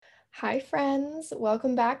Hi, friends.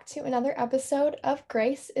 Welcome back to another episode of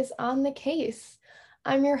Grace is on the Case.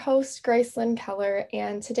 I'm your host, Grace Lynn Keller,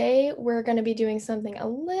 and today we're going to be doing something a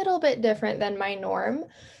little bit different than my norm.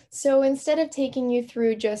 So instead of taking you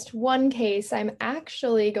through just one case, I'm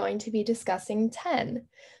actually going to be discussing 10.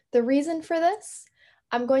 The reason for this?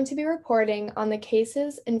 I'm going to be reporting on the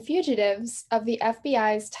cases and fugitives of the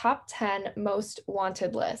FBI's top 10 most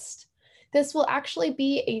wanted list. This will actually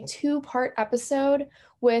be a two-part episode,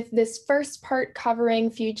 with this first part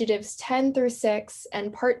covering fugitives 10 through 6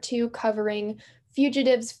 and part 2 covering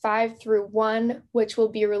fugitives 5 through 1, which will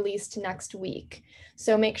be released next week.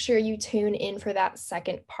 So make sure you tune in for that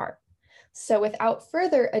second part. So without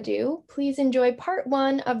further ado, please enjoy part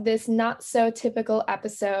 1 of this not so typical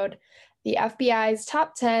episode, the FBI's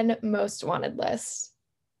top 10 most wanted list.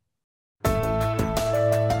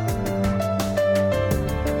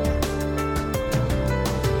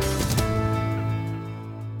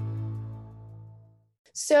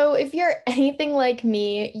 So, if you're anything like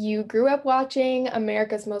me, you grew up watching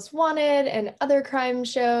America's Most Wanted and other crime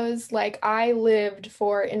shows. Like I lived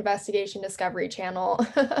for Investigation Discovery Channel.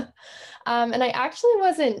 And I actually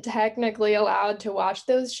wasn't technically allowed to watch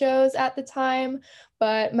those shows at the time,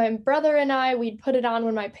 but my brother and I, we'd put it on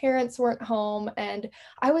when my parents weren't home. And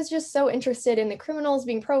I was just so interested in the criminals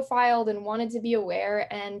being profiled and wanted to be aware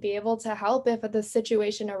and be able to help if the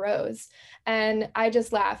situation arose. And I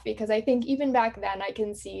just laugh because I think even back then I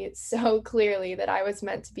can see so clearly that I was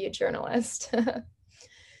meant to be a journalist.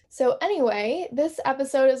 So anyway, this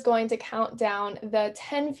episode is going to count down the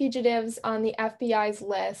 10 fugitives on the FBI's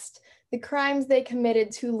list, the crimes they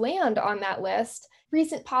committed to land on that list,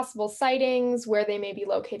 recent possible sightings, where they may be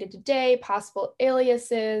located today, possible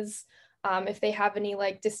aliases, if they have any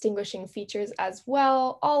distinguishing features as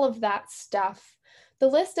well, all of that stuff. The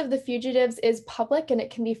list of the fugitives is public and it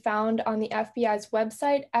can be found on the FBI's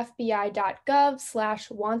website,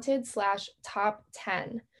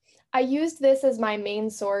 fbi.gov/wanted/top10. I used this as my main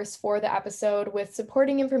source for the episode, with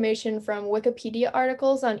supporting information from Wikipedia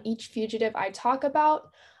articles on each fugitive I talk about.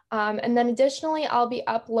 And then additionally, I'll be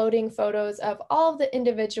uploading photos of all of the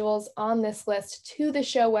individuals on this list to the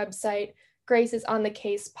show website,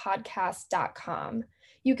 gracesonthecasepodcast.com.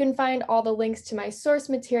 You can find all the links to my source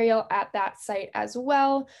material at that site as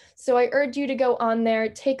well. So I urge you to go on there,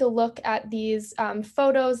 take a look at these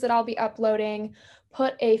photos that I'll be uploading,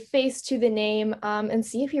 put a face to the name, and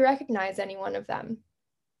see if you recognize any one of them.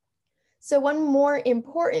 So one more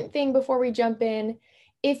important thing before we jump in,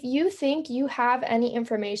 if you think you have any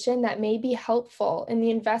information that may be helpful in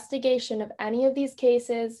the investigation of any of these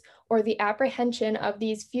cases or the apprehension of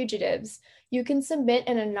these fugitives, you can submit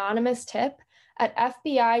an anonymous tip at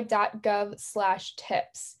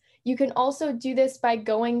fbi.gov/tips. You can also do this by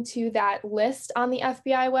going to that list on the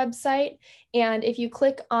FBI website. And if you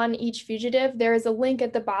click on each fugitive, there is a link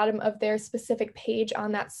at the bottom of their specific page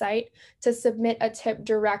on that site to submit a tip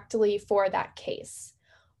directly for that case.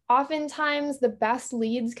 Oftentimes, the best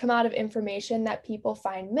leads come out of information that people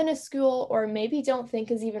find minuscule or maybe don't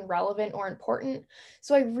think is even relevant or important.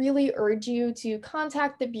 So I really urge you to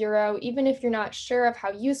contact the Bureau, even if you're not sure of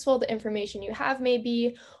how useful the information you have may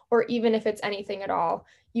be, or even if it's anything at all.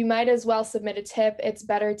 You might as well submit a tip. It's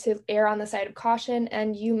better to err on the side of caution,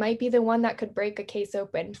 and you might be the one that could break a case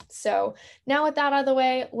open. So now with that out of the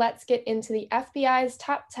way, let's get into the FBI's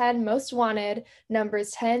top 10 most wanted,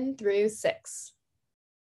 numbers 10 through 6.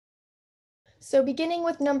 So beginning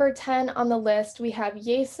with number 10 on the list, we have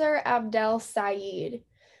Yasser Abdel Saeed.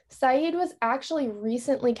 Saeed was actually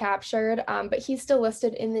recently captured, but he's still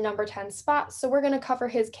listed in the number 10 spot, so we're going to cover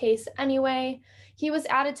his case anyway. He was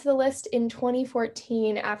added to the list in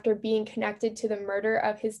 2014 after being connected to the murder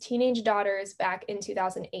of his teenage daughters back in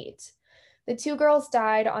 2008. The two girls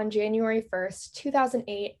died on January 1st,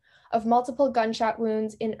 2008, of multiple gunshot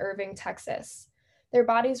wounds in Irving, Texas. Their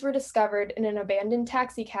bodies were discovered in an abandoned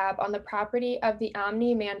taxicab on the property of the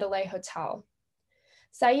Omni Mandalay Hotel.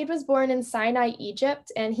 Saeed was born in Sinai, Egypt,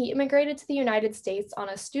 and he immigrated to the United States on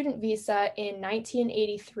a student visa in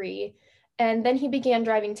 1983, and then he began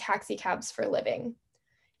driving taxicabs for a living.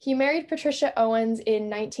 He married Patricia Owens in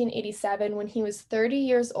 1987 when he was 30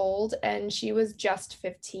 years old, and she was just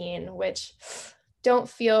 15, which don't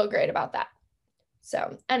feel great about that.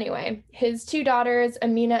 So anyway, his two daughters,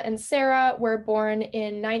 Amina and Sarah, were born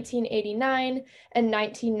in 1989 and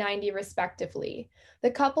 1990 respectively.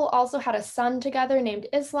 The couple also had a son together named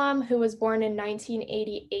Islam, who was born in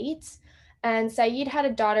 1988, and Saeed had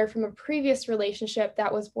a daughter from a previous relationship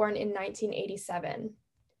that was born in 1987.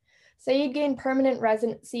 Saeed gained permanent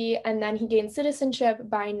residency and then he gained citizenship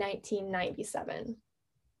by 1997.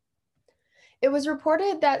 It was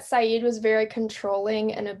reported that Saeed was very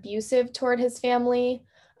controlling and abusive toward his family.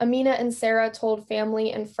 Amina and Sarah told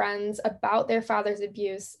family and friends about their father's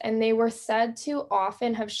abuse, and they were said to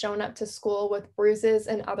often have shown up to school with bruises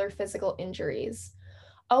and other physical injuries.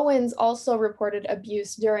 Owens also reported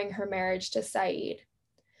abuse during her marriage to Saeed.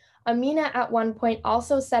 Amina at one point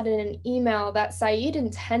also said in an email that Saeed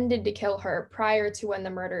intended to kill her prior to when the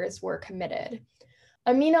murders were committed.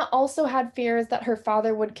 Amina also had fears that her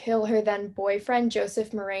father would kill her then boyfriend,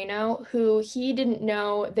 Joseph Moreno, who he didn't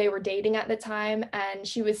know they were dating at the time, and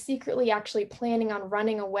she was secretly actually planning on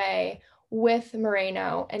running away with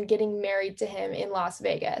Moreno and getting married to him in Las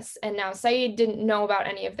Vegas. And now Saeed didn't know about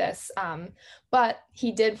any of this, but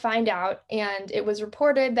he did find out, and it was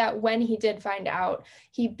reported that when he did find out,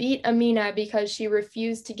 he beat Amina because she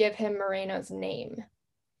refused to give him Moreno's name.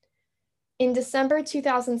 In December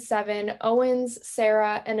 2007, Owens,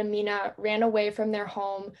 Sarah, and Amina ran away from their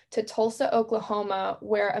home to Tulsa, Oklahoma,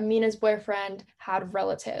 where Amina's boyfriend had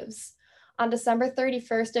relatives. On December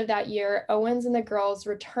 31st of that year, Owens and the girls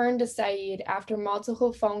returned to Saeed after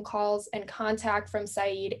multiple phone calls and contact from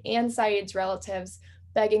Saeed and Saeed's relatives,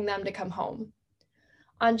 begging them to come home.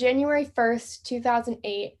 On January 1st,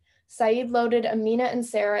 2008, Saeed loaded Amina and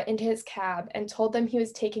Sarah into his cab and told them he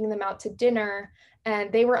was taking them out to dinner,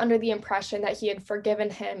 and they were under the impression that he had forgiven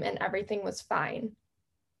him and everything was fine.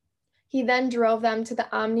 He then drove them to the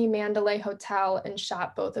Omni Mandalay Hotel and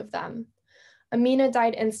shot both of them. Amina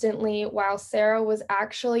died instantly, while Sarah was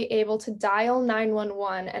actually able to dial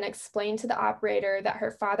 911 and explain to the operator that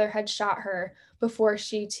her father had shot her before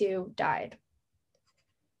she too died.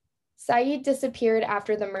 Saeed disappeared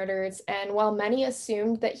after the murders, and while many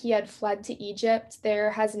assumed that he had fled to Egypt,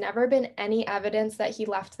 there has never been any evidence that he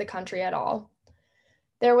left the country at all.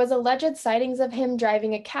 There was alleged sightings of him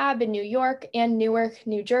driving a cab in New York and Newark,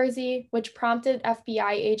 New Jersey, which prompted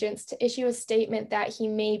FBI agents to issue a statement that he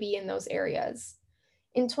may be in those areas.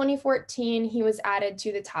 In 2014, he was added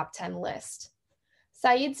to the top 10 list.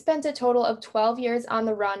 Saeed spent a total of 12 years on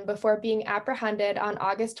the run before being apprehended on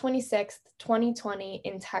August 26, 2020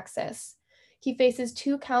 in Texas. He faces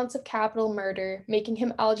 2 counts of capital murder, making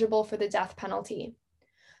him eligible for the death penalty.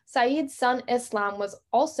 Saeed's son Islam was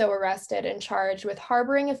also arrested and charged with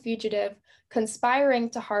harboring a fugitive, conspiring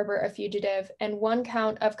to harbor a fugitive, and 1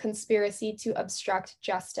 count of conspiracy to obstruct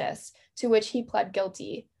justice, to which he pled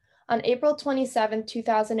guilty. On April 27,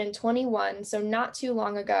 2021, so not too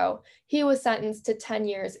long ago, he was sentenced to 10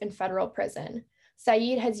 years in federal prison.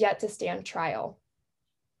 Saeed has yet to stand trial.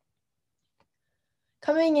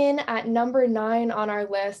 Coming in at number 9 on our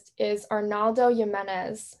list is Arnaldo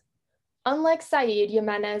Jimenez. Unlike Saeed,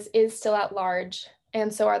 Jimenez is still at large,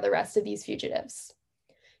 and so are the rest of these fugitives.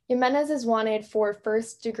 Jimenez is wanted for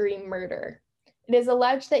first-degree murder. It is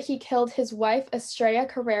alleged that he killed his wife, Estrella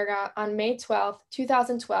Carrera, on May 12,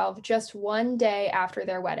 2012, just 1 day after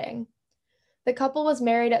their wedding. The couple was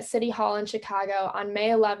married at City Hall in Chicago on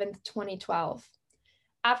May 11, 2012.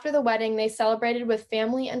 After the wedding, they celebrated with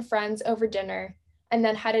family and friends over dinner and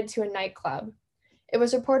then headed to a nightclub. It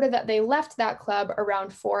was reported that they left that club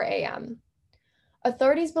around 4 a.m.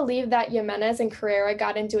 Authorities believe that Jimenez and Carrera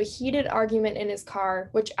got into a heated argument in his car,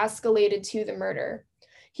 which escalated to the murder.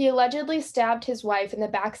 He allegedly stabbed his wife in the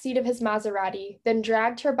backseat of his Maserati, then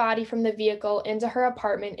dragged her body from the vehicle into her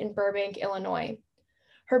apartment in Burbank, Illinois.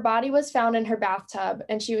 Her body was found in her bathtub,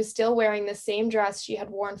 and she was still wearing the same dress she had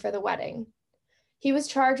worn for the wedding. He was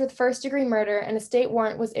charged with first-degree murder, and a state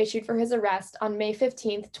warrant was issued for his arrest on May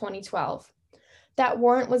 15, 2012. That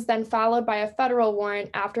warrant was then followed by a federal warrant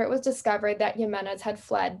after it was discovered that Jimenez had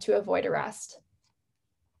fled to avoid arrest.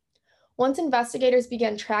 Once investigators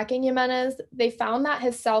began tracking Jimenez, they found that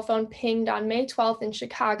his cell phone pinged on May 12th in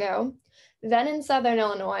Chicago, then in Southern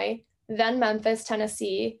Illinois, then Memphis,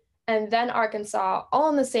 Tennessee, and then Arkansas, all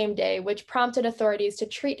on the same day, which prompted authorities to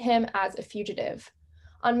treat him as a fugitive.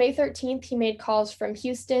 On May 13th, he made calls from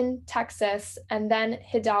Houston, Texas, and then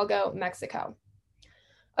Hidalgo, Mexico.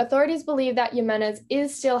 Authorities believe that Jimenez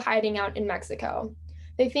is still hiding out in Mexico.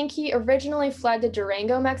 They think he originally fled to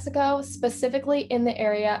Durango, Mexico, specifically in the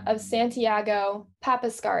area of Santiago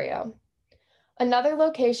Papascario. Another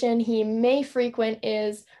location he may frequent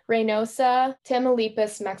is Reynosa,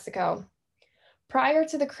 Tamaulipas, Mexico. Prior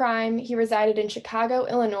to the crime, he resided in Chicago,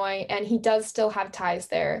 Illinois, and he does still have ties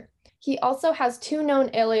there. He also has 2 known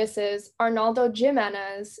aliases, Arnaldo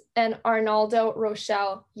Jimenez and Arnaldo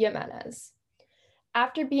Rochelle Jimenez.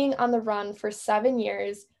 After being on the run for 7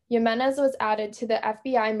 years, Jimenez was added to the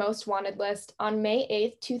FBI Most Wanted list on May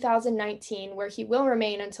 8, 2019, where he will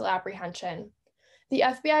remain until apprehension. The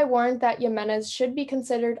FBI warned that Jimenez should be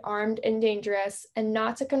considered armed and dangerous and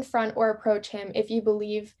not to confront or approach him if you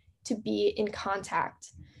believe to be in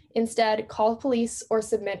contact. Instead, call police or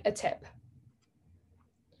submit a tip.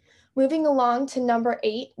 Moving along to number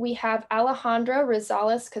 8, we have Alejandra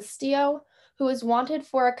Rosales Castillo, who is wanted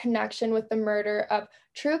for a connection with the murder of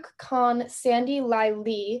Truk Khan Sandy Lai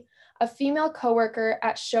Lee, a female coworker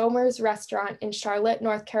at Schomer's restaurant in Charlotte,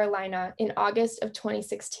 North Carolina, in August of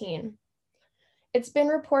 2016. It's been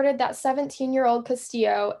reported that 17-year-old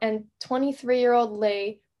Castillo and 23-year-old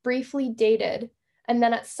Lay briefly dated, and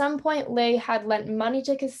then at some point Lay had lent money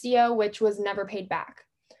to Castillo, which was never paid back.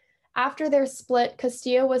 After their split,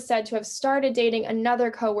 Castillo was said to have started dating another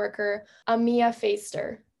coworker, Amia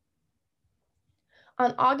Feister.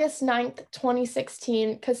 On August 9th,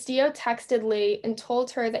 2016, Castillo texted Lay and told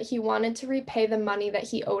her that he wanted to repay the money that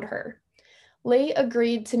he owed her. Lay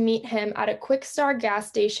agreed to meet him at a Quick Star gas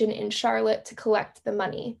station in Charlotte to collect the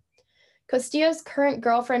money. Castillo's current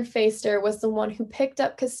girlfriend Feister was the one who picked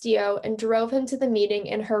up Castillo and drove him to the meeting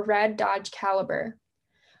in her red Dodge Caliber.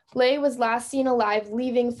 Lay was last seen alive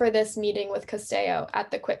leaving for this meeting with Castillo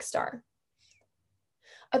at the Quick Star.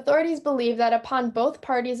 Authorities believe that upon both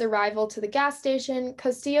parties' arrival to the gas station,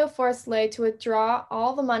 Castillo forced Lay to withdraw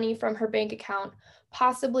all the money from her bank account,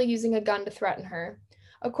 possibly using a gun to threaten her.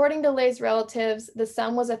 According to Lay's relatives, the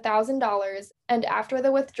sum was $1,000, and after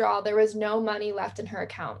the withdrawal, there was no money left in her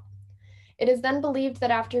account. It is then believed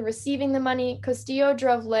that after receiving the money, Castillo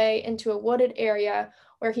drove Lay into a wooded area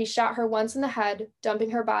where he shot her once in the head,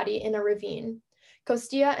 dumping her body in a ravine.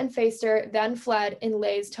 Castillo and Feister then fled in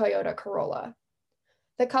Lay's Toyota Corolla.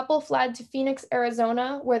 The couple fled to Phoenix,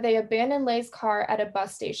 Arizona, where they abandoned Lay's car at a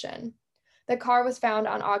bus station. The car was found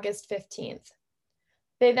on August 15th.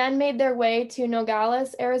 They then made their way to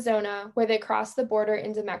Nogales, Arizona, where they crossed the border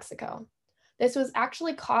into Mexico. This was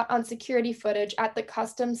actually caught on security footage at the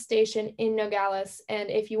customs station in Nogales,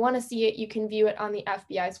 and if you want to see it, you can view it on the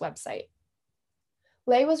FBI's website.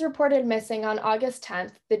 Lay was reported missing on August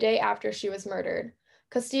 10th, the day after she was murdered.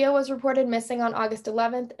 Castillo was reported missing on August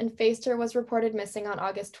 11th, and Feister was reported missing on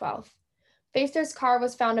August 12th. Feister's car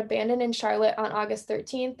was found abandoned in Charlotte on August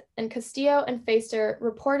 13th, and Castillo and Feister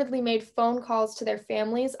reportedly made phone calls to their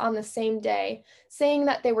families on the same day, saying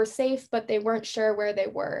that they were safe, but they weren't sure where they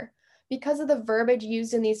were. Because of the verbiage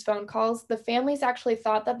used in these phone calls, the families actually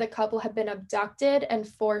thought that the couple had been abducted and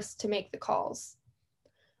forced to make the calls.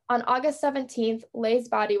 On August 17th, Lay's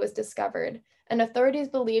body was discovered, and authorities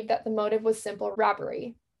believed that the motive was simple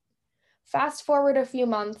robbery. Fast forward a few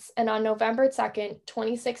months, and on November 2nd,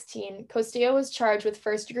 2016, Castillo was charged with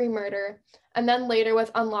first-degree murder, and then later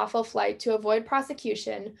with unlawful flight to avoid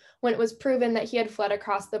prosecution when it was proven that he had fled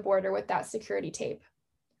across the border with that security tape.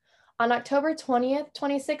 On October 20th,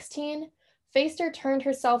 2016, Feister turned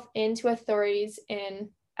herself in to authorities in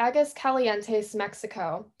Aguascalientes,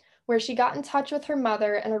 Mexico, where she got in touch with her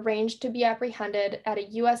mother and arranged to be apprehended at a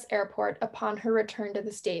U.S. airport upon her return to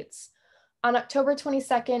the States. On October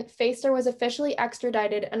 22nd, Feister was officially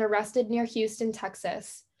extradited and arrested near Houston,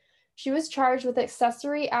 Texas. She was charged with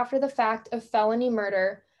accessory after the fact of felony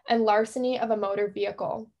murder and larceny of a motor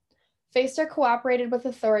vehicle. Feister cooperated with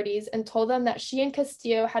authorities and told them that she and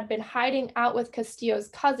Castillo had been hiding out with Castillo's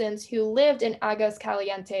cousins who lived in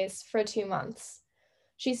Aguascalientes for 2 months.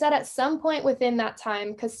 She said at some point within that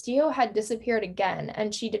time, Castillo had disappeared again,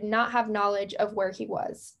 and she did not have knowledge of where he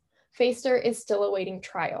was. Feister is still awaiting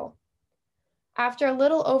trial. After a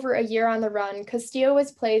little over a year on the run, Castillo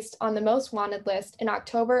was placed on the most wanted list in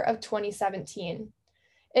October of 2017.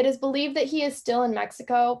 It is believed that he is still in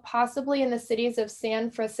Mexico, possibly in the cities of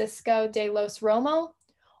San Francisco de los Romo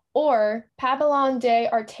or Pabellon de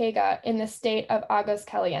Arteaga in the state of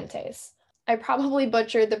Aguascalientes. I probably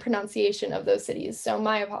butchered the pronunciation of those cities, so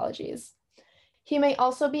my apologies. He may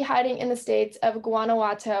also be hiding in the states of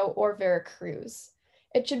Guanajuato or Veracruz.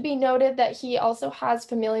 It should be noted that he also has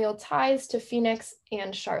familial ties to Phoenix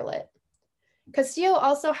and Charlotte. Castillo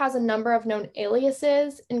also has a number of known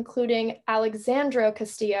aliases, including Alexandro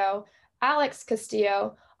Castillo, Alex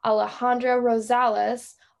Castillo, Alejandro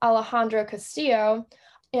Rosales, Alejandro Castillo,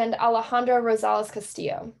 and Alejandro Rosales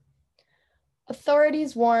Castillo.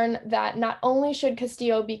 Authorities warn that not only should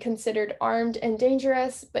Castillo be considered armed and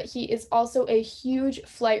dangerous, but he is also a huge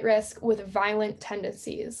flight risk with violent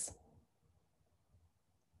tendencies.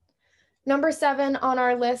 Number 7 on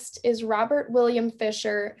our list is Robert William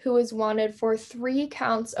Fisher, who is wanted for 3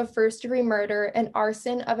 counts of first-degree murder and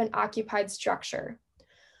arson of an occupied structure.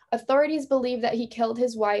 Authorities believe that he killed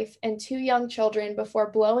his wife and 2 young children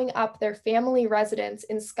before blowing up their family residence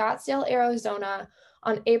in Scottsdale, Arizona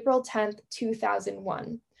on April 10th,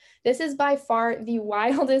 2001. This is by far the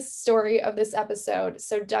wildest story of this episode,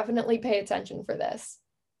 so definitely pay attention for this.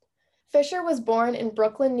 Fisher was born in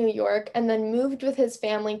Brooklyn, New York, and then moved with his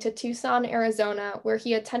family to Tucson, Arizona, where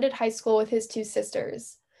he attended high school with his two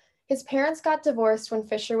sisters. His parents got divorced when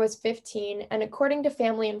Fisher was 15, and according to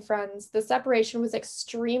family and friends, the separation was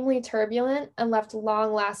extremely turbulent and left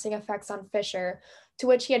long-lasting effects on Fisher, to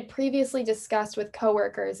which he had previously discussed with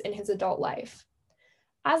coworkers in his adult life.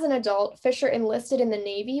 As an adult, Fisher enlisted in the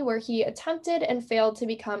Navy, where he attempted and failed to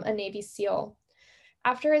become a Navy SEAL.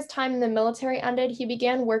 After his time in the military ended, he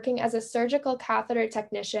began working as a surgical catheter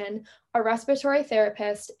technician, a respiratory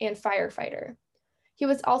therapist, and firefighter. He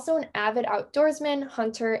was also an avid outdoorsman,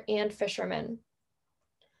 hunter, and fisherman.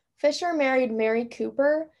 Fisher married Mary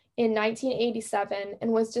Cooper in 1987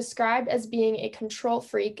 and was described as being a control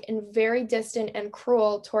freak and very distant and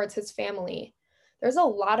cruel towards his family. There's a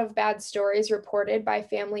lot of bad stories reported by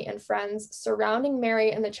family and friends surrounding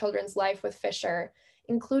Mary and the children's life with Fisher,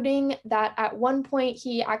 including that at one point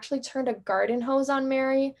he actually turned a garden hose on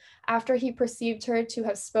Mary after he perceived her to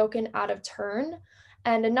have spoken out of turn.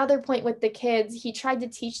 And another point with the kids, he tried to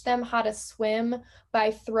teach them how to swim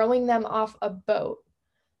by throwing them off a boat.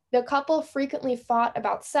 The couple frequently fought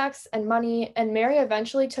about sex and money, and Mary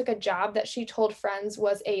eventually took a job that she told friends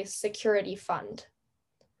was a security fund.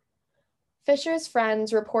 Fisher's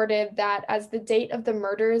friends reported that as the date of the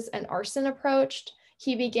murders and arson approached,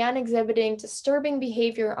 he began exhibiting disturbing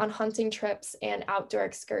behavior on hunting trips and outdoor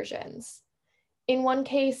excursions. In one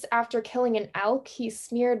case, after killing an elk, he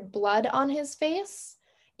smeared blood on his face,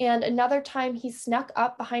 and another time he snuck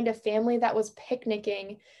up behind a family that was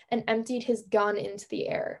picnicking and emptied his gun into the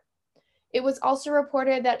air. It was also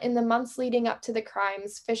reported that in the months leading up to the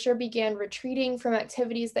crimes, Fisher began retreating from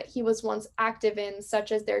activities that he was once active in,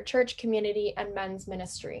 such as their church community and men's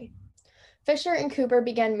ministry. Fisher and Cooper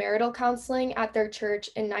began marital counseling at their church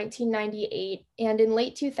in 1998, and in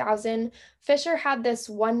late 2000, Fisher had this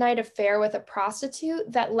one-night affair with a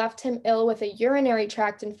prostitute that left him ill with a urinary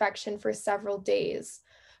tract infection for several days.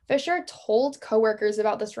 Fisher told coworkers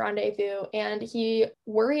about this rendezvous, and he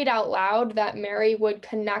worried out loud that Mary would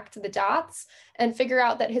connect the dots and figure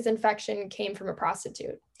out that his infection came from a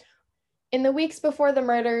prostitute. In the weeks before the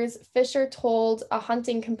murders, Fisher told a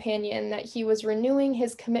hunting companion that he was renewing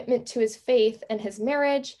his commitment to his faith and his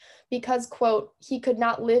marriage because, quote, he could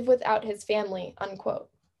not live without his family, unquote.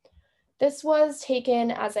 This was taken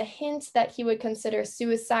as a hint that he would consider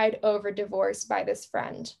suicide over divorce by this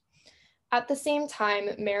friend. At the same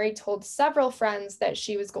time, Mary told several friends that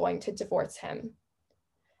she was going to divorce him.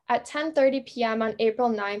 At 10:30 p.m. on April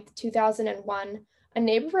 9, 2001, a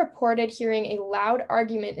neighbor reported hearing a loud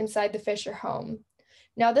argument inside the Fisher home.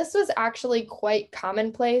 Now, this was actually quite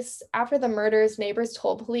commonplace. After the murders, neighbors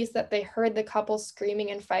told police that they heard the couple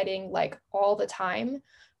screaming and fighting like all the time,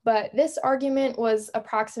 but this argument was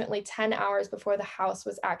approximately 10 hours before the house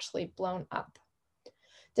was actually blown up.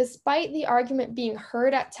 Despite the argument being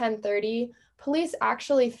heard at 10:30, police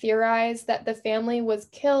actually theorized that the family was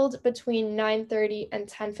killed between 9:30 and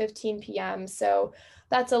 10:15 p.m. So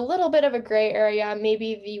that's a little bit of a gray area.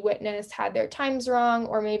 Maybe the witness had their times wrong,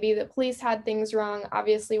 or maybe the police had things wrong.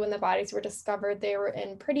 Obviously, when the bodies were discovered, they were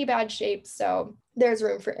in pretty bad shape, so there's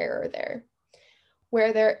room for error there.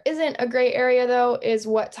 Where there isn't a gray area, though, is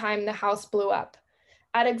what time the house blew up.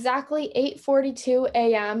 At exactly 8:42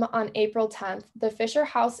 a.m. on April 10th, the Fisher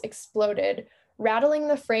house exploded, rattling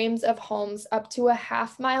the frames of homes up to a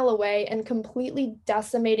half-mile away and completely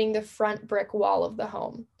decimating the front brick wall of the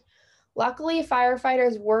home. Luckily,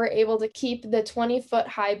 firefighters were able to keep the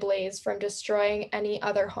 20-foot-high blaze from destroying any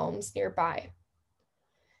other homes nearby.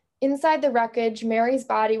 Inside the wreckage, Mary's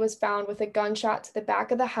body was found with a gunshot to the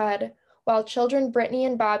back of the head, while children Brittany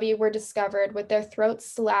and Bobby were discovered with their throats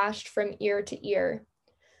slashed from ear to ear.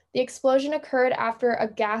 The explosion occurred after a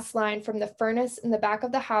gas line from the furnace in the back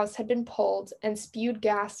of the house had been pulled and spewed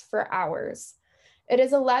gas for hours. It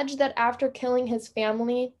is alleged that after killing his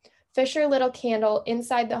family, Fisher lit a candle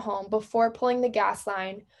inside the home before pulling the gas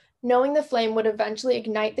line, knowing the flame would eventually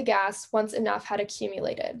ignite the gas once enough had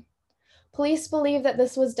accumulated. Police believe that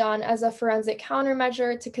this was done as a forensic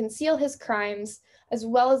countermeasure to conceal his crimes, as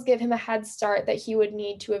well as give him a head start that he would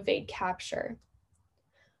need to evade capture.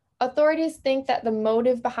 Authorities think that the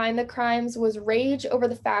motive behind the crimes was rage over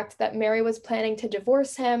the fact that Mary was planning to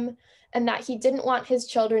divorce him and that he didn't want his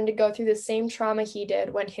children to go through the same trauma he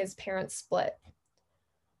did when his parents split.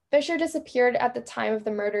 Fisher disappeared at the time of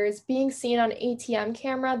the murders, being seen on ATM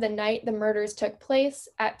camera the night the murders took place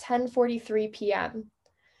at 10:43 p.m.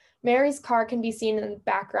 Mary's car can be seen in the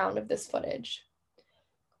background of this footage.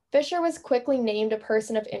 Fisher was quickly named a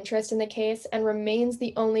person of interest in the case and remains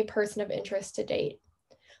the only person of interest to date.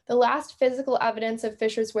 The last physical evidence of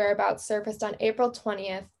Fisher's whereabouts surfaced on April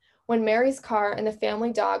 20th when Mary's car and the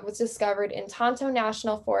family dog was discovered in Tonto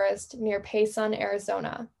National Forest near Payson,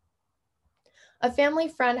 Arizona. A family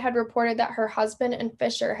friend had reported that her husband and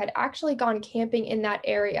Fisher had actually gone camping in that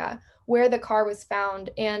area where the car was found,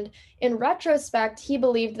 and in retrospect, he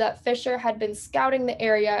believed that Fisher had been scouting the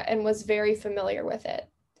area and was very familiar with it.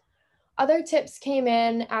 Other tips came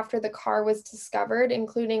in after the car was discovered,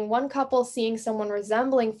 including one couple seeing someone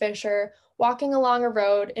resembling Fisher walking along a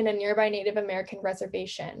road in a nearby Native American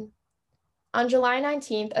reservation. On July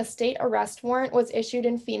 19th, a state arrest warrant was issued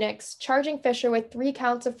in Phoenix, charging Fisher with 3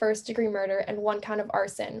 counts of first-degree murder and 1 count of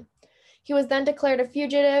arson. He was then declared a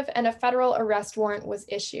fugitive, and a federal arrest warrant was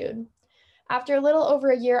issued. After a little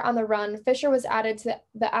over a year on the run, Fisher was added to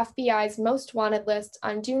the FBI's most wanted list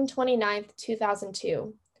on June 29,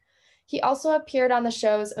 2002. He also appeared on the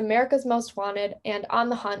shows America's Most Wanted and On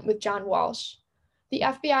the Hunt with John Walsh. The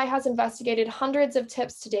FBI has investigated hundreds of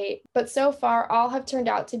tips to date, but so far all have turned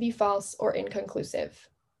out to be false or inconclusive.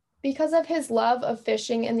 Because of his love of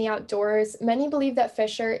fishing and the outdoors, many believe that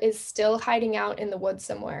Fisher is still hiding out in the woods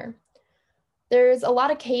somewhere. There's a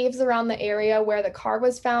lot of caves around the area where the car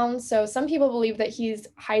was found, so some people believe that he's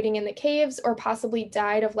hiding in the caves or possibly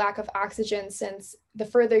died of lack of oxygen, since the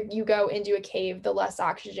further you go into a cave, the less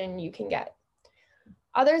oxygen you can get.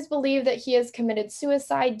 Others believe that he has committed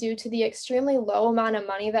suicide due to the extremely low amount of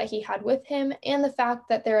money that he had with him and the fact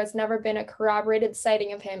that there has never been a corroborated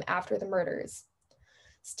sighting of him after the murders.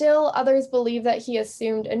 Still, others believe that he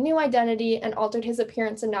assumed a new identity and altered his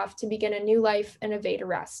appearance enough to begin a new life and evade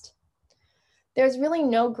arrest. There's really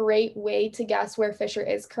no great way to guess where Fisher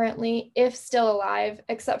is currently, if still alive,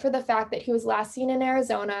 except for the fact that he was last seen in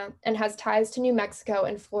Arizona and has ties to New Mexico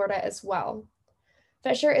and Florida as well.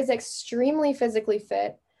 Fisher is extremely physically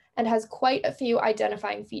fit and has quite a few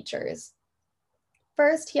identifying features.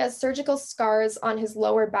 First, he has surgical scars on his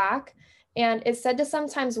lower back and is said to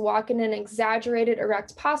sometimes walk in an exaggerated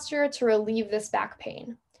erect posture to relieve this back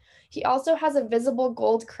pain. He also has a visible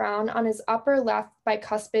gold crown on his upper left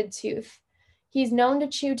bicuspid tooth. He's known to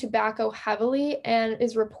chew tobacco heavily and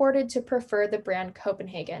is reported to prefer the brand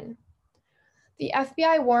Copenhagen. The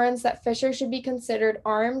FBI warns that Fisher should be considered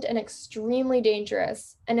armed and extremely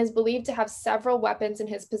dangerous, and is believed to have several weapons in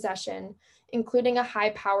his possession, including a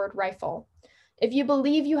high-powered rifle. If you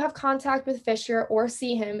believe you have contact with Fisher or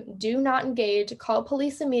see him, do not engage, call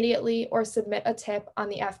police immediately, or submit a tip on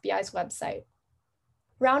the FBI's website.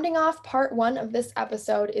 Rounding off part 1 of this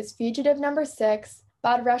episode is fugitive number 6,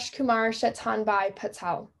 Bhadresh Kumar Chetanbhai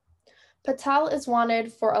Patel. Patel is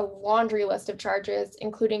wanted for a laundry list of charges,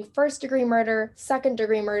 including first-degree murder,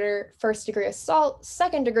 second-degree murder, first-degree assault,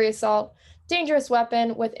 second-degree assault, dangerous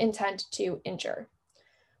weapon with intent to injure.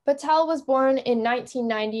 Patel was born in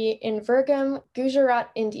 1990 in Virgam,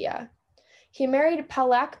 Gujarat, India. He married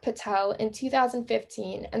Palak Patel in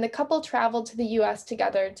 2015, and the couple traveled to the US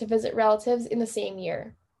together to visit relatives in the same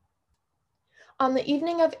year. On the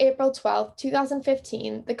evening of April 12,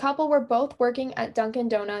 2015, the couple were both working at Dunkin'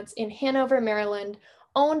 Donuts in Hanover, Maryland,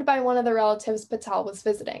 owned by one of the relatives Patel was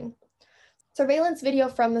visiting. Surveillance video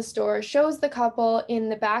from the store shows the couple in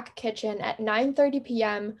the back kitchen at 9:30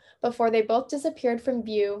 p.m. before they both disappeared from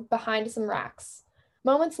view behind some racks.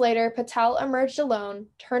 Moments later, Patel emerged alone,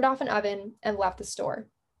 turned off an oven, and left the store.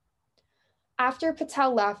 After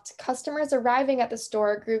Patel left, customers arriving at the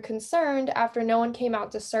store grew concerned after no one came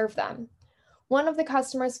out to serve them. One of the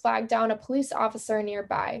customers flagged down a police officer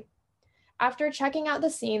nearby. After checking out the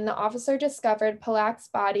scene, the officer discovered Palak's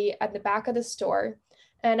body at the back of the store,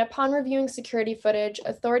 and upon reviewing security footage,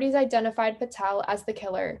 authorities identified Patel as the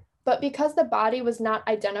killer. But because the body was not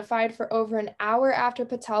identified for over an hour after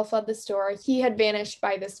Patel fled the store, he had vanished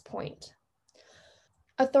by this point.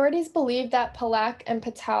 Authorities believe that Palak and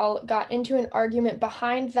Patel got into an argument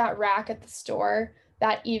behind that rack at the store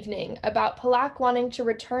that evening about Palak wanting to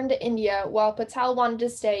return to India while Patel wanted to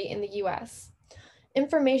stay in the US.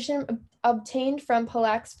 Information obtained from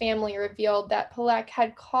Palak's family revealed that Palak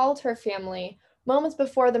had called her family moments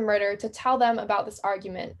before the murder to tell them about this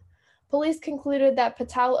argument. Police concluded that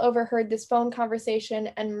Patel overheard this phone conversation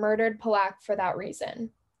and murdered Palak for that reason.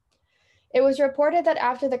 It was reported that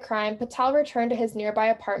after the crime, Patel returned to his nearby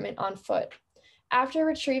apartment on foot. After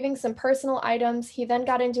retrieving some personal items, he then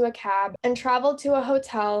got into a cab and traveled to a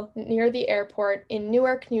hotel near the airport in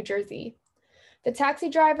Newark, New Jersey. The taxi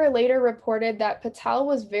driver later reported that Patel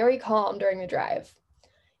was very calm during the drive.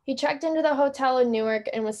 He checked into the hotel in Newark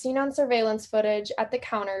and was seen on surveillance footage at the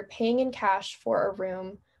counter paying in cash for a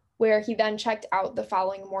room, where he then checked out the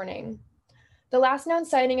following morning. The last known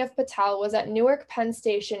sighting of Patel was at Newark Penn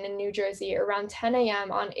Station in New Jersey around 10 a.m.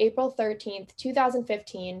 on April 13,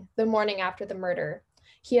 2015, the morning after the murder.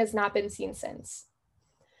 He has not been seen since.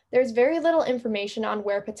 There's very little information on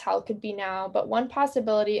where Patel could be now, but one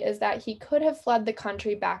possibility is that he could have fled the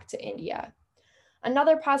country back to India.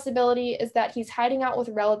 Another possibility is that he's hiding out with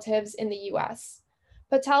relatives in the US.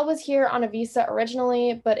 Patel was here on a visa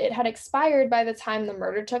originally, but it had expired by the time the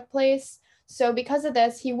murder took place. So because of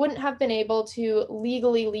this, he wouldn't have been able to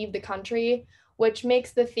legally leave the country, which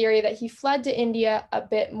makes the theory that he fled to India a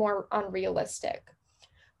bit more unrealistic.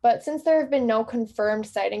 But since there have been no confirmed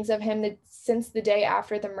sightings of him since the day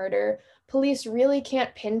after the murder, police really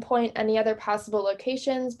can't pinpoint any other possible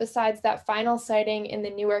locations besides that final sighting in the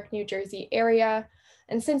Newark, New Jersey area.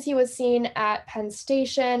 And since he was seen at Penn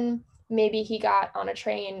Station, maybe he got on a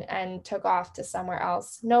train and took off to somewhere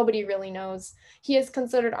else. Nobody really knows. He is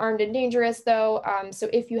considered armed and dangerous, though. So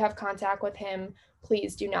if you have contact with him,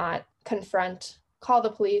 please do not confront, call the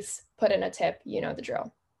police, put in a tip. You know the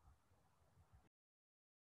drill.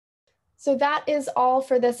 So that is all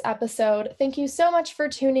for this episode. Thank you so much for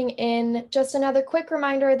tuning in. Just another quick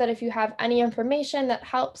reminder that if you have any information that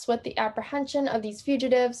helps with the apprehension of these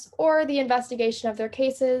fugitives or the investigation of their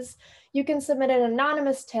cases, you can submit an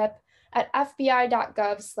anonymous tip at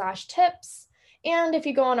fbi.gov/tips. And if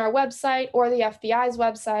you go on our website or the FBI's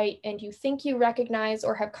website and you think you recognize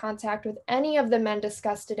or have contact with any of the men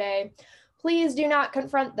discussed today, please do not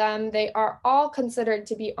confront them. They are all considered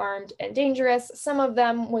to be armed and dangerous, some of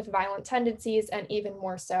them with violent tendencies and even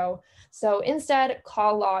more so. So instead,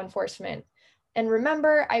 call law enforcement. And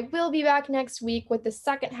remember, I will be back next week with the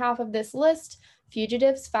second half of this list,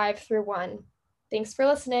 Fugitives 5 through 1. Thanks for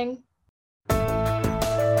listening.